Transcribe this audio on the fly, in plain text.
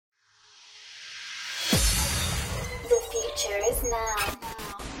future is now.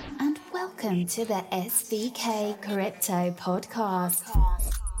 And welcome to the SVK Crypto Podcast.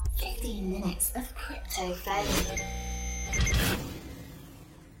 15 minutes of crypto value.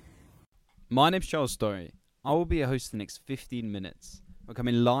 My name's Charles Story. I will be your host for the next 15 minutes. We're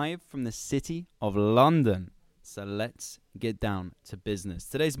coming live from the city of London. So let's get down to business.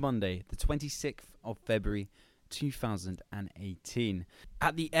 Today's Monday, the 26th of February, 2018.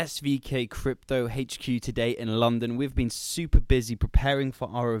 At the SVK Crypto HQ today in London, we've been super busy preparing for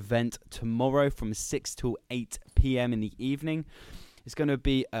our event tomorrow from 6 till 8 p.m. in the evening. It's going to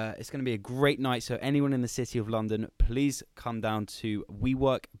be a great night. So anyone in the city of London, please come down to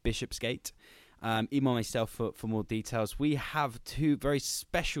WeWork Bishopsgate. Email myself for more details. We have two very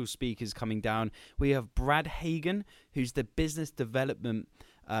special speakers coming down. We have Brad Hagan, who's the business development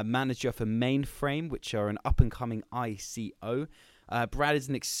manager for Mainframe, which are an up-and-coming ICO. Brad is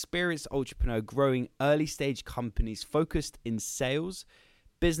an experienced entrepreneur growing early-stage companies focused in sales,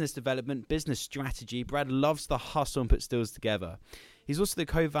 business development, business strategy. Brad loves the hustle and puts deals together. He's also the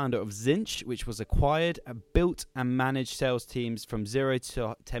co-founder of Zinch, which was acquired, built and managed sales teams from $0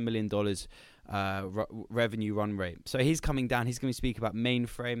 to $10 million revenue run rate. So he's coming down. He's going to speak about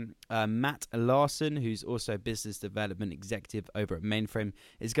Mainframe. Matt Larson, who's also a business development executive over at Mainframe,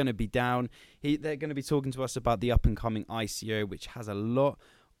 is going to be down. They're going to be talking to us about the up-and-coming ICO, which has a lot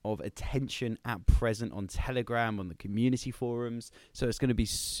of attention at present on Telegram, on the community forums. So it's going to be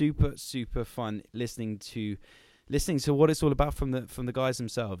super, super fun listening to what it's all about from the guys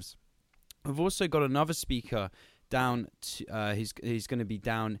themselves. We've also got another speaker down. He's going to be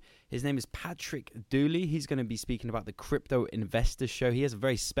down. His name is Patrick Dooley. He's going to be speaking about the Crypto Investor Show. He has a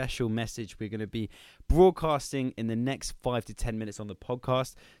very special message we're going to be broadcasting in the next 5 to 10 minutes on the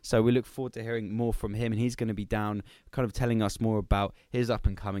podcast. So we look forward to hearing more from him. And he's going to be down kind of telling us more about his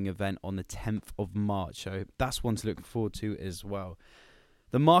up-and-coming event on the 10th of March. So that's one to look forward to as well.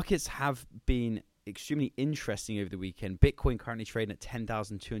 The markets have been extremely interesting over the weekend. Bitcoin currently trading at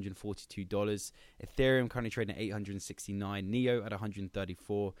 $10,242. Ethereum currently trading at $869. NEO at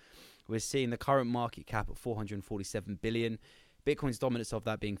 $134. We're seeing the current market cap at $447 billion. Bitcoin's dominance of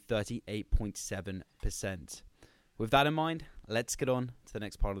that being 38.7%. With that in mind, let's get on to the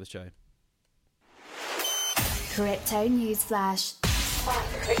next part of the show. Crypto News Flash.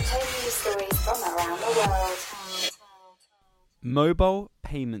 5 crypto news stories from around the world. Mobile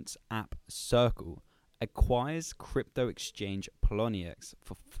payments app Circle acquires crypto exchange Poloniex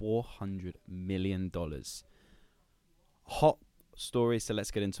for $400 million. Hot story, so let's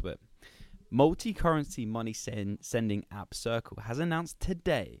get into it. Multi-currency money sending app Circle has announced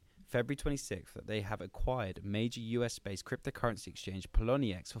today, February 26th, that they have acquired major US-based cryptocurrency exchange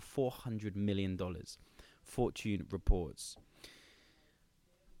Poloniex for $400 million. Fortune reports.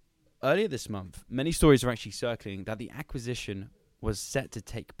 Earlier this month, many stories are actually circling that the acquisition was set to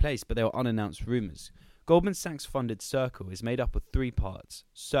take place, but they were unannounced rumors. Goldman Sachs funded Circle is made up of 3 parts: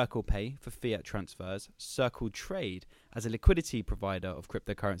 Circle Pay for fiat transfers, Circle Trade as a liquidity provider of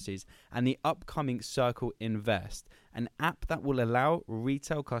cryptocurrencies, and the upcoming Circle Invest, an app that will allow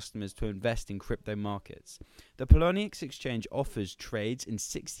retail customers to invest in crypto markets. The Poloniex exchange offers trades in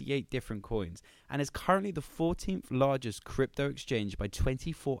 68 different coins and is currently the 14th largest crypto exchange by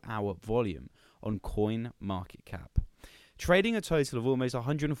 24-hour volume on CoinMarketCap, trading a total of almost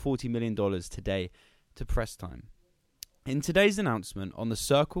 $140 million today to press time. In today's announcement on the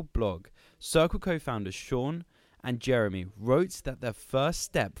Circle blog, Circle co-founders Sean and Jeremy wrote that their first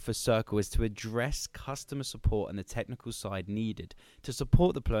step for Circle is to address customer support and the technical side needed to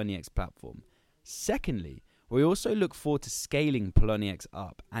support the Poloniex platform. Secondly, we also look forward to scaling Poloniex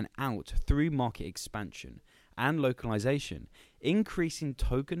up and out through market expansion and localization, increasing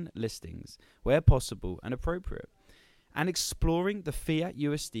token listings where possible and appropriate, and exploring the fiat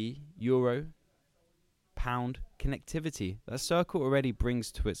USD, Euro, Pound connectivity that Circle already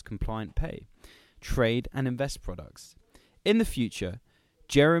brings to its compliant pay, trade and invest products. In the future,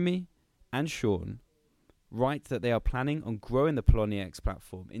 Jeremy and Sean write that they are planning on growing the Poloniex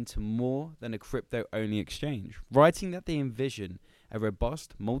platform into more than a crypto-only exchange, writing that they envision a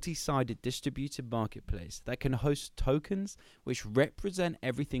robust, multi-sided distributed marketplace that can host tokens which represent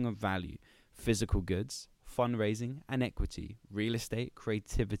everything of value: physical goods, fundraising and equity, real estate,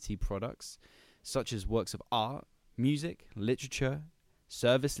 creativity products, such as works of art, music, literature,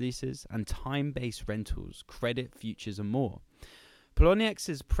 service leases, and time-based rentals, credit, futures, and more.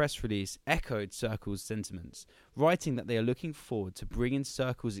 Poloniex's press release echoed Circle's sentiments, writing that they are looking forward to bringing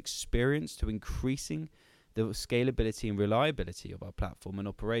Circle's experience to increasing the scalability and reliability of our platform and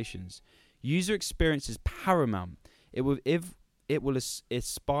operations. User experience is paramount. It it will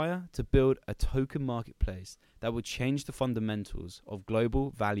aspire to build a token marketplace that will change the fundamentals of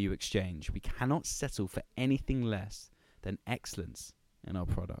global value exchange. We cannot settle for anything less than excellence in our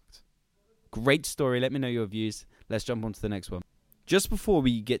product. Great story. Let me know your views. Let's jump on to the next one. Just before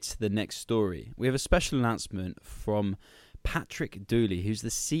we get to the next story, we have a special announcement from Patrick Dooley, who's the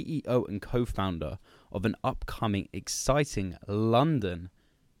CEO and co-founder of an upcoming exciting London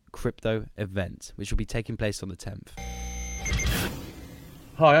crypto event, which will be taking place on the 10th.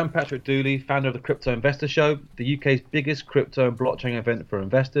 Hi, I'm Patrick Dooley, founder of the Crypto Investor Show, the UK's biggest crypto and blockchain event for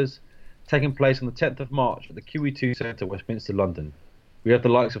investors, taking place on the 10th of March at the QE2 Centre, Westminster, London. We have the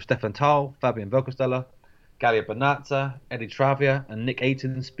likes of Stefan Tal, Fabian Velkostella, Galia Bonazza, Eddie Travia, and Nick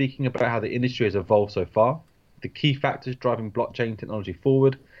Ayton speaking about how the industry has evolved so far, the key factors driving blockchain technology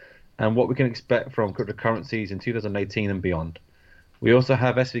forward, and what we can expect from cryptocurrencies in 2018 and beyond. We also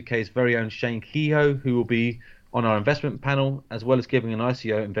have SVK's very own Shane Kehoe, who will be on our investment panel, as well as giving an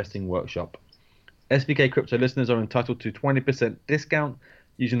ICO investing workshop. SVK Crypto listeners are entitled to 20% discount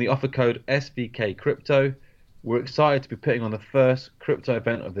using the offer code SVK Crypto. We're excited to be putting on the first crypto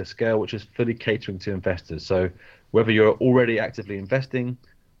event of this scale, which is fully catering to investors. So whether you're already actively investing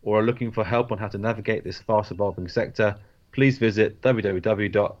or are looking for help on how to navigate this fast evolving sector, please visit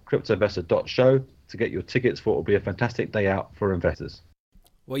www.cryptoinvestor.show to get your tickets for what will be a fantastic day out for investors.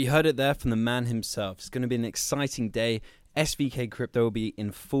 Well, you heard it there from the man himself. It's going to be an exciting day. SVK Crypto will be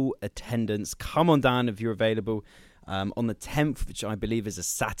in full attendance. Come on down if you're available on the 10th, which I believe is a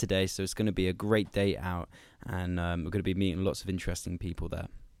Saturday. So it's going to be a great day out. And we're going to be meeting lots of interesting people there.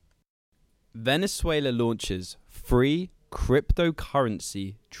 Venezuela launches free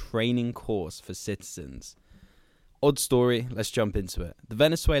cryptocurrency training course for citizens. Odd story, let's jump into it. The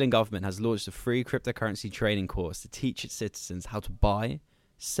Venezuelan government has launched a free cryptocurrency training course to teach its citizens how to buy,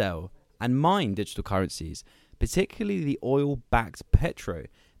 sell, and mine digital currencies, particularly the oil-backed petro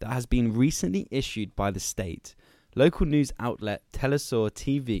that has been recently issued by the state. Local news outlet Telesur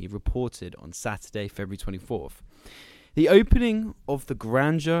TV reported on Saturday, February 24th. The opening of the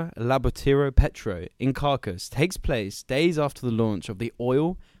Granja Laboratorio Petro in Caracas takes place days after the launch of the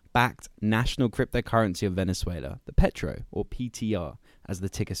oil-backed national cryptocurrency of Venezuela, the Petro, or PTR, as the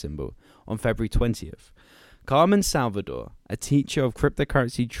ticker symbol, on February 20th. Carmen Salvador, a teacher of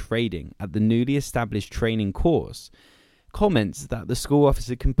cryptocurrency trading at the newly established training course, comments that the school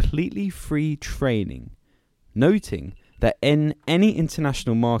offers a completely free training, noting that in any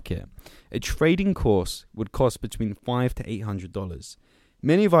international market, a trading course would cost between $500 to $800.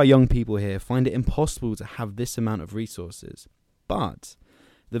 Many of our young people here find it impossible to have this amount of resources, but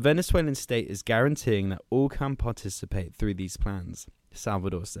the Venezuelan state is guaranteeing that all can participate through these plans,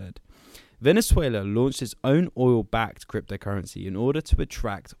 Salvador said. Venezuela launched its own oil-backed cryptocurrency in order to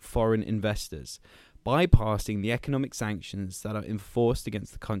attract foreign investors, bypassing the economic sanctions that are enforced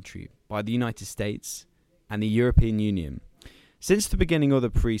against the country by the United States and the European Union. Since the beginning of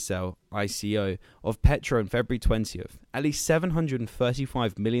the pre-sale ICO of Petro on February 20th, at least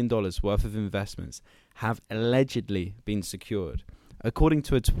 $735 million worth of investments have allegedly been secured, according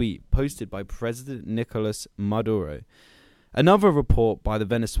to a tweet posted by President Nicolas Maduro. Another report by the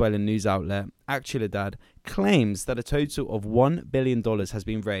Venezuelan news outlet Actualidad claims that a total of $1 billion has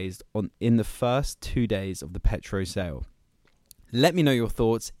been raised in the first 2 days of the Petro sale. Let me know your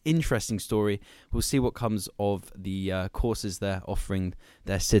thoughts. Interesting story. We'll see what comes of the courses they're offering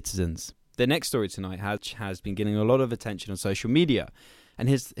their citizens. The next story tonight has been getting a lot of attention on social media. And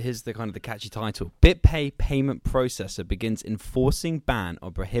here's the kind of the catchy title. BitPay payment processor begins enforcing ban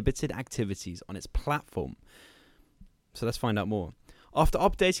on prohibited activities on its platform. So let's find out more. After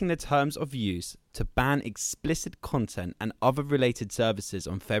updating the terms of use to ban explicit content and other related services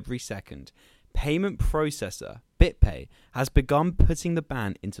on February 2nd, payment processor BitPay has begun putting the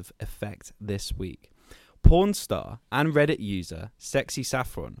ban into effect this week. Porn star and Reddit user Sexy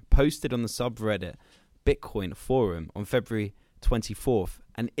Saffron posted on the subreddit Bitcoin forum on February 24th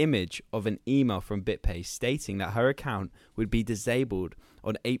an image of an email from BitPay stating that her account would be disabled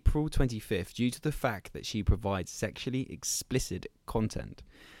on April 25th due to the fact that she provides sexually explicit content.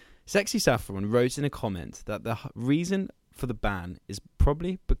 Sexy Saffron wrote in a comment that the reason for the ban is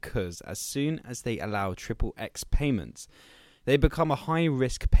probably because as soon as they allow XXX payments, they become a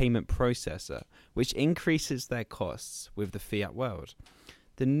high-risk payment processor, which increases their costs with the fiat world.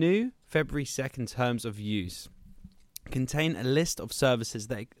 The new February 2nd terms of use contain a list of services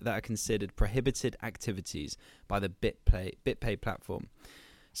that are considered prohibited activities by the BitPay platform.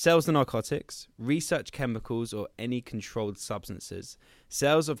 Sales of narcotics, research chemicals or any controlled substances,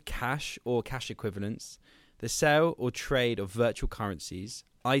 sales of cash or cash equivalents, the sale or trade of virtual currencies,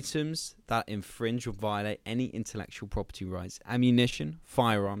 items that infringe or violate any intellectual property rights, ammunition,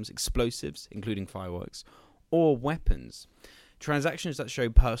 firearms, explosives, including fireworks, or weapons. Transactions that show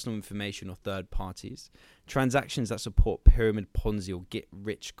personal information or third parties. Transactions that support pyramid, Ponzi, or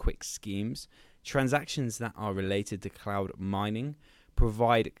get-rich-quick schemes. Transactions that are related to cloud mining.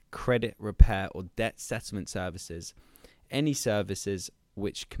 Provide credit repair or debt settlement services. Any services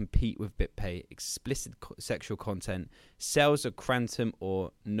which compete with BitPay, explicit sexual content, sales of Quantum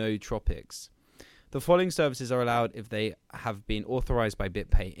or nootropics. The following services are allowed if they have been authorized by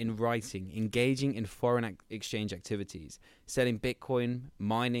BitPay in writing: engaging in foreign exchange activities, selling Bitcoin,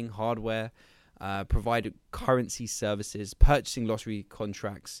 mining hardware, provide currency services, purchasing lottery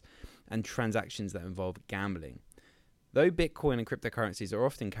contracts, and transactions that involve gambling. Though Bitcoin and cryptocurrencies are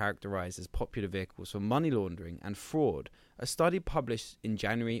often characterized as popular vehicles for money laundering and fraud, a study published in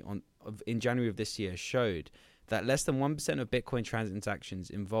January of this year showed that less than 1% of Bitcoin transactions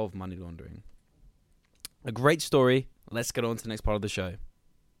involve money laundering. A great story. Let's get on to the next part of the show.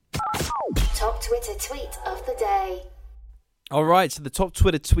 Top Twitter tweet of the day. All right, so the top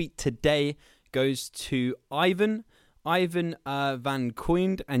Twitter tweet today goes to Ivan Van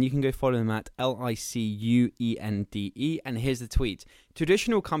Coinde, and you can go follow him at LICUENDE. And here's the tweet: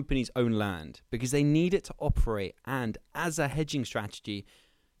 traditional companies own land because they need it to operate, and as a hedging strategy,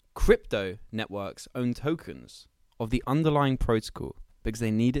 crypto networks own tokens of the underlying protocol because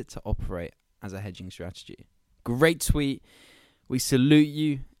they need it to operate as a hedging strategy. Great tweet. We salute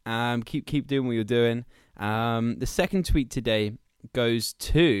you. Keep doing what you're doing. The second tweet today goes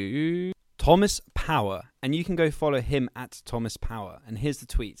to Thomas Power, and you can go follow him at Thomas Power. And here's the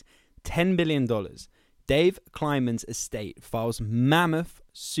tweet: $10 billion. Dave Kleiman's estate files mammoth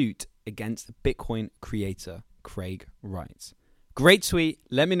suit against Bitcoin creator Craig Wright. Great tweet.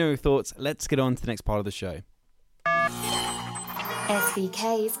 Let me know your thoughts. Let's get on to the next part of the show.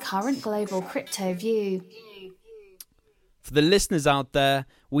 SVK's current global crypto view. For the listeners out there,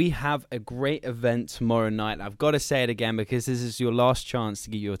 we have a great event tomorrow night. I've got to say it again because this is your last chance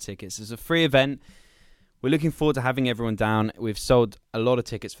to get your tickets. It's a free event. We're looking forward to having everyone down. We've sold a lot of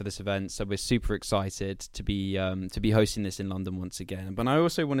tickets for this event, so we're super excited to be hosting this in London once again. But I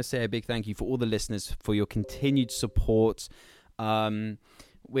also want to say a big thank you for all the listeners for your continued support. We've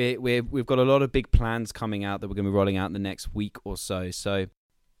got a lot of big plans coming out that we're going to be rolling out in the next week or so. So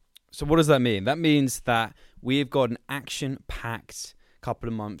what does that mean? That means that we've got an action-packed couple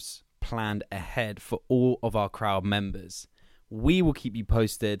of months planned ahead for all of our crowd members. We will keep you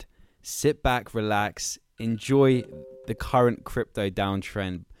posted. Sit back, relax, enjoy the current crypto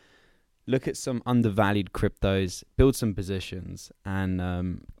downtrend. Look at some undervalued cryptos, build some positions,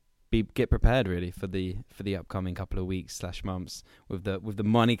 and get prepared really for the upcoming couple of weeks / months with the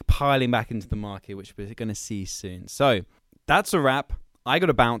money piling back into the market, which we're going to see soon. So that's a wrap. I got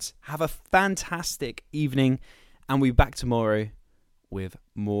to bounce. Have a fantastic evening, and we'll be back tomorrow with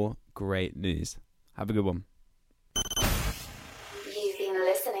more great news. Have a good one. You've been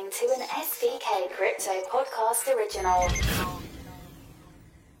listening to an SVK Crypto Podcast original.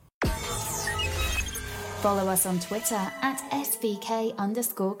 Follow us on Twitter at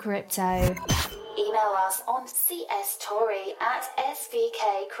SVK_crypto. Email us on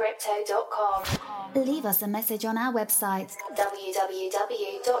cstorry@svkcrypto.com. Leave us a message on our website,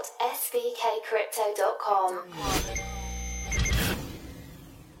 www.svkcrypto.com.